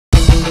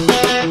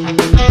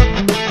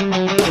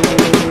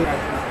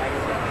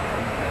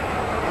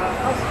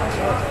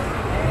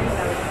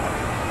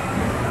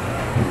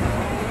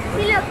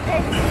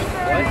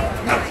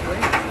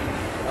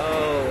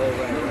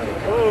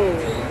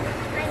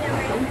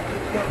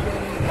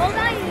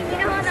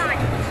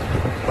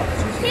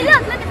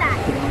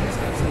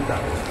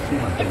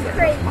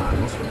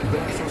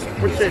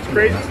What'd you say, it's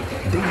crazy?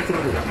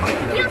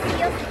 You'll see.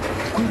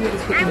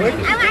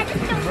 I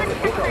just don't want to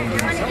touch it.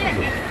 I want to get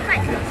it.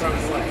 Right.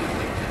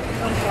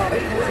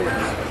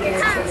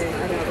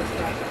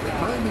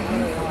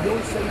 Your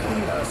safety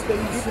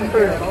stays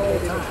secure at all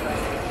times.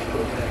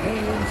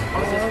 Hands,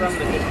 arms,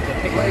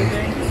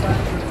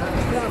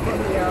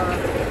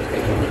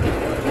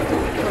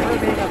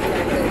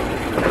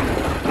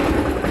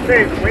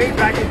 Say, way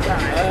back in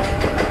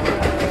time.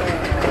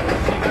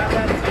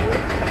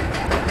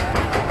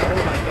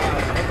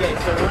 Okay,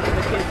 so one of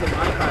the kids in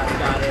my class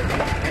got it,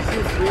 and she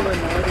was real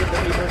annoyed with the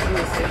people she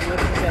was sitting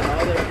with. She said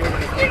all they were doing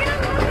was You're gonna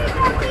love it,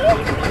 Poppy.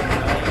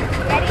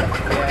 Ready?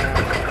 Yeah.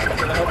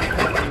 So I hope you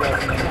can't see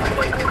what's in that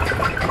table.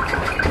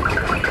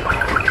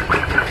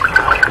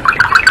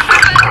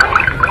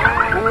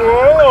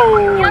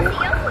 Whoa! You'll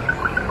see.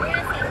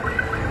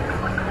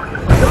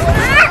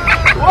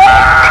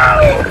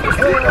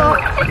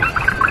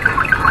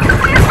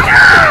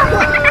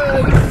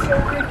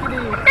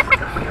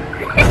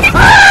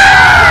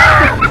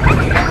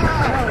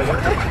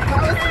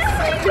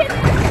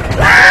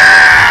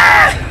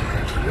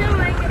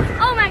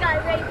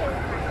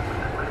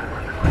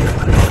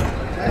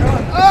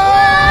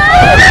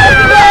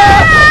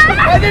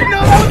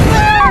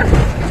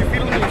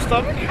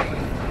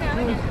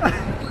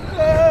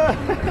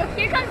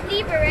 Here comes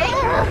deeper, right?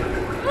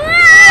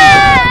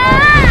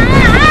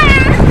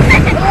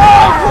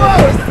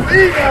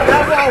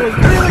 That ball was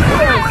really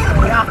close.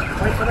 Yeah,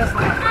 wait for this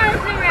one.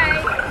 That's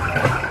alright.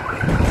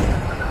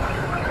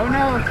 Oh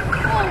no,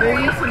 they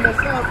loosened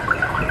us up.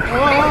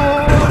 Oh!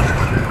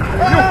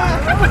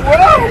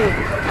 Whoa!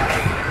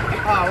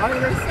 Oh, why are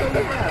they so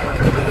loud?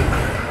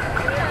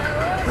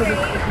 Keep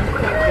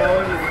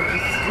going,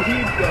 just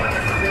keep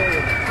going.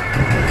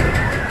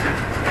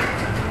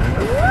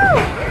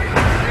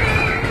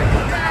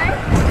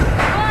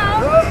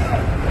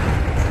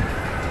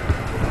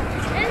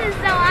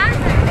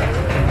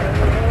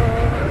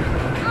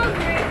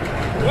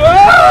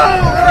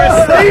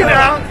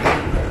 Now.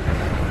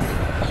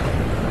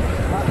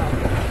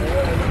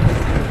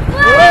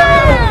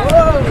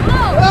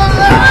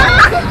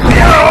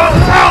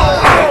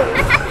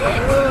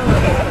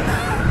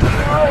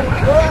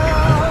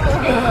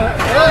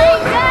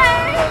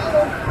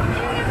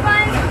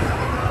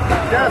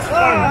 That's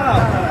fun.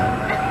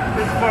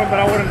 It's fun, but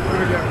I wouldn't do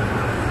it again.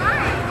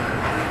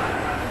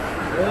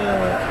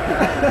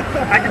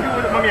 I can do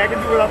it, mommy. I can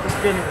do it without the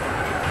spinning.